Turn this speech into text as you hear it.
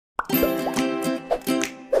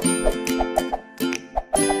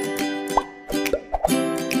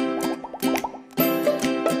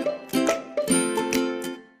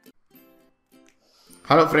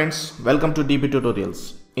Hello friends, welcome to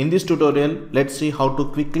dptutorials. In this tutorial, let's see how to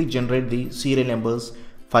quickly generate the serial numbers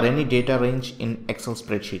for any data range in Excel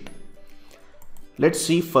spreadsheet. Let's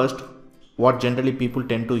see first what generally people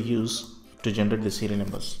tend to use to generate the serial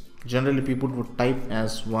numbers. Generally people would type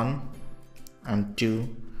as 1 and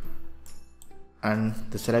 2 and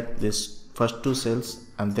they select this first two cells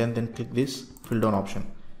and then click this fill down option.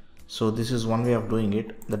 So this is one way of doing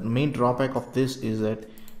it. The main drawback of this is that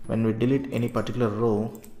when we delete any particular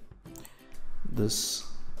row, this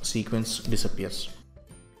sequence disappears.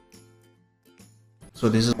 So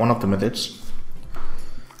this is one of the methods.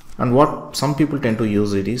 And what some people tend to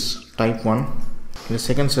use it is type 1. In the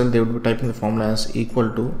second cell they would be typing the formula as equal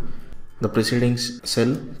to the preceding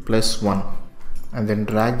cell plus 1 and then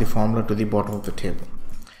drag the formula to the bottom of the table.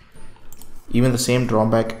 Even the same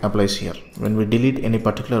drawback applies here. When we delete any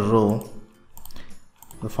particular row,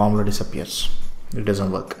 the formula disappears. It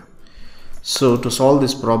doesn't work. So to solve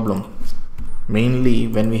this problem, mainly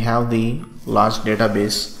when we have the large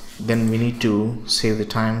database, then we need to save the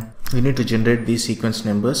time. We need to generate these sequence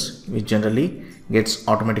numbers, which generally gets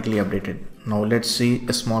automatically updated. Now let's see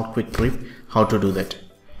a small quick trip how to do that.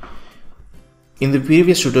 In the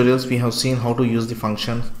previous tutorials, we have seen how to use the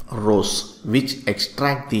function rows, which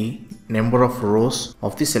extract the number of rows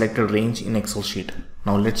of the selected range in Excel sheet.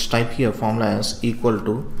 Now let's type here formula as equal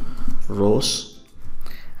to rows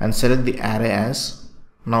and select the array as,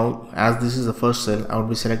 now as this is the first cell, I would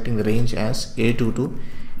be selecting the range as A2 to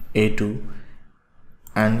A2,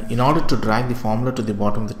 and in order to drag the formula to the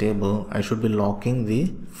bottom of the table, I should be locking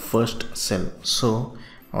the first cell. So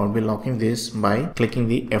I will be locking this by clicking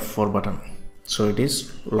the F4 button. So it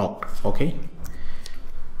is locked. Okay.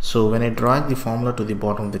 So when I drag the formula to the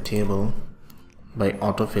bottom of the table by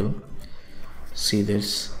autofill, see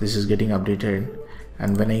this is getting updated,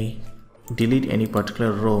 and when I delete any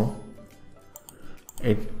particular row,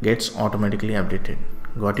 it gets automatically updated.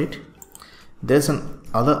 Got it? There's an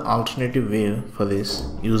other alternative way for this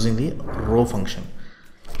using the row function.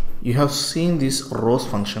 You have seen this rows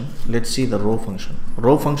function. Let's see the row function.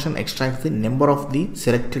 Row function extracts the number of the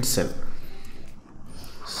selected cell.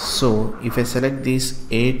 So if I select this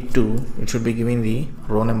A2, it should be giving the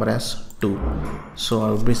row number as 2. So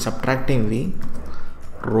I will be subtracting the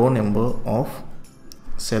row number of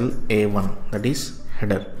cell A1, that is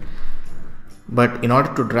header. But in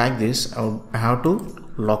order to drag this, I have to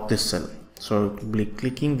lock this cell. So I will be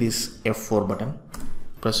clicking this F4 button,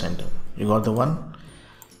 press enter. You got the one.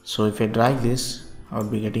 So if I drag this, I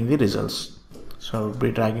will be getting the results. So I will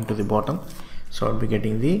be dragging to the bottom. So I will be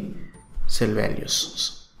getting the cell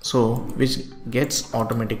values. So which gets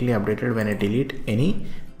automatically updated when I delete any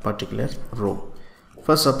particular row.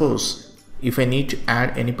 First, suppose if I need to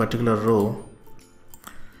add any particular row,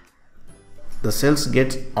 the cells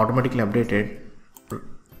get automatically updated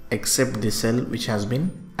except the cell which has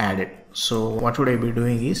been added. So what would I be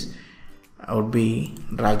doing is I would be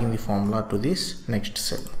dragging the formula to this next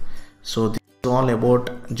cell. So this is all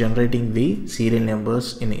about generating the serial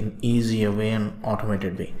numbers in an easier way and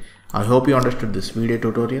automated way. I hope you understood this video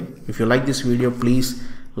tutorial. If you like this video, please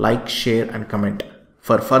like, share and comment.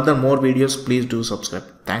 For further more videos, please do subscribe.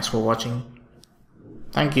 Thanks for watching.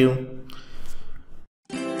 Thank you.